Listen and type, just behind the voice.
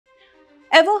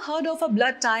Ever heard of a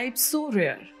blood type so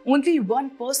rare? Only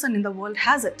one person in the world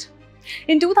has it.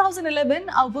 In 2011,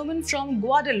 a woman from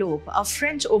Guadeloupe, a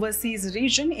French overseas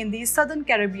region in the southern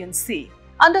Caribbean Sea,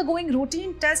 undergoing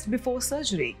routine tests before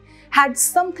surgery, had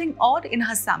something odd in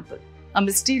her sample, a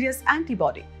mysterious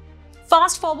antibody.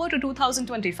 Fast forward to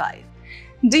 2025.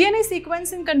 DNA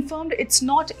sequencing confirmed it's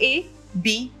not A,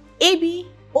 B,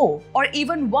 ABO, or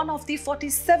even one of the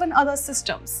 47 other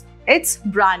systems. It's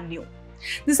brand new.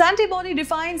 This antibody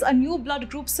defines a new blood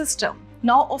group system,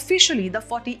 now officially the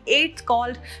 48th,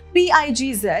 called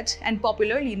PIGZ and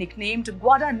popularly nicknamed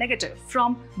Gwada Negative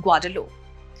from Guadeloupe.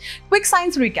 Quick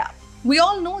science recap. We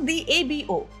all know the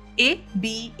ABO, A,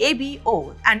 B,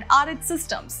 ABO and Rh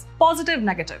systems, positive,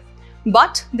 negative.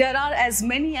 But there are as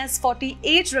many as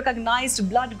 48 recognized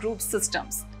blood group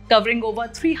systems, covering over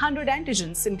 300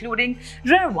 antigens, including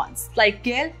rare ones like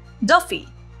Kell, Duffy,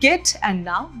 KIT, and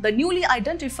now the newly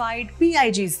identified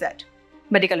PIGZ.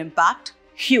 Medical impact?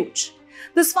 Huge.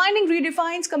 This finding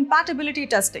redefines compatibility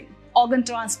testing, organ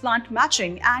transplant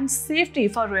matching, and safety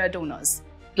for rare donors.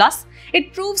 Plus,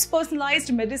 it proves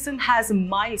personalized medicine has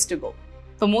miles to go.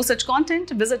 For more such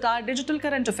content, visit our digital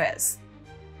current affairs.